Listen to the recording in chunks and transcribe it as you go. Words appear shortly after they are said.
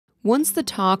Once the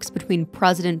talks between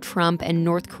President Trump and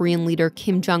North Korean leader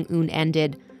Kim Jong-un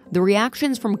ended, the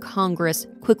reactions from Congress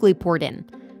quickly poured in.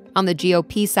 On the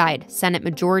GOP side, Senate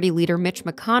Majority Leader Mitch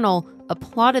McConnell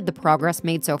applauded the progress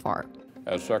made so far.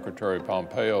 As Secretary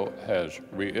Pompeo has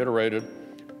reiterated,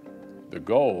 the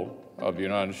goal of the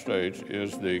United States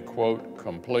is the, quote,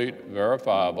 complete,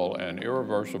 verifiable, and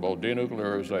irreversible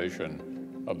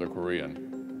denuclearization of the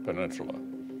Korean Peninsula.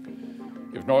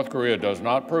 If North Korea does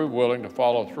not prove willing to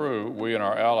follow through, we and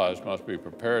our allies must be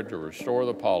prepared to restore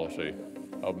the policy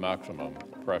of maximum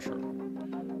pressure.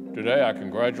 Today, I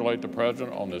congratulate the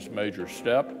President on this major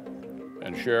step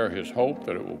and share his hope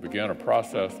that it will begin a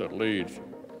process that leads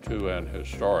to an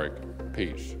historic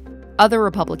peace. Other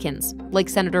Republicans, like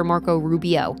Senator Marco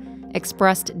Rubio,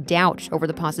 expressed doubt over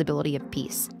the possibility of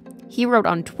peace. He wrote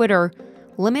on Twitter,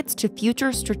 "Limits to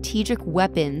future strategic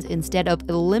weapons instead of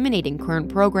eliminating current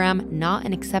program, not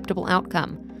an acceptable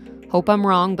outcome. Hope I'm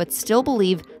wrong, but still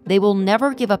believe they will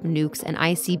never give up nukes and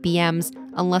ICBMs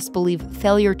unless believe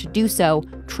failure to do so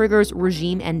triggers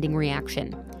regime-ending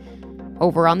reaction."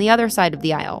 Over on the other side of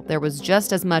the aisle, there was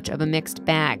just as much of a mixed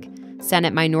bag.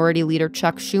 Senate Minority Leader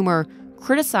Chuck Schumer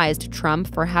criticized Trump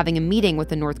for having a meeting with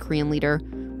the North Korean leader,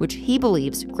 which he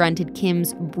believes granted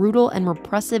Kim's brutal and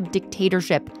repressive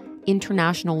dictatorship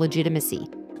international legitimacy.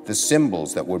 The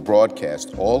symbols that were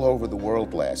broadcast all over the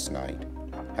world last night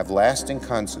have lasting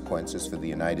consequences for the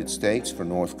United States, for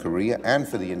North Korea, and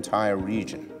for the entire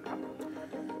region.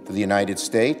 For the United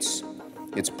States,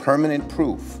 it's permanent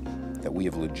proof that we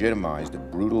have legitimized a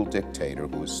brutal dictator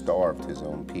who has starved his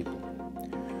own people.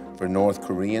 For North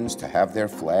Koreans to have their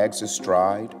flags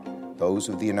astride those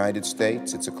of the United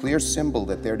States, it's a clear symbol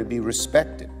that they're to be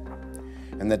respected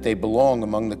and that they belong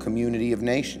among the community of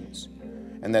nations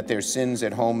and that their sins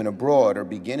at home and abroad are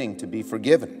beginning to be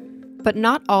forgiven. But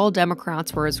not all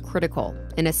Democrats were as critical.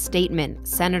 In a statement,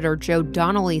 Senator Joe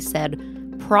Donnelly said,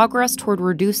 "Progress toward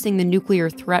reducing the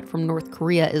nuclear threat from North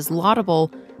Korea is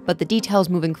laudable, but the details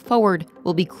moving forward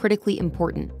will be critically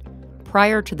important."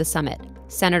 Prior to the summit,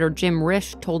 Senator Jim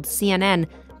Risch told CNN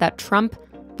that Trump,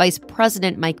 Vice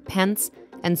President Mike Pence,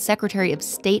 and Secretary of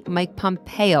State Mike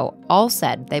Pompeo all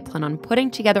said they plan on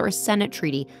putting together a Senate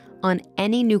treaty on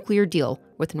any nuclear deal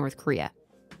with North Korea.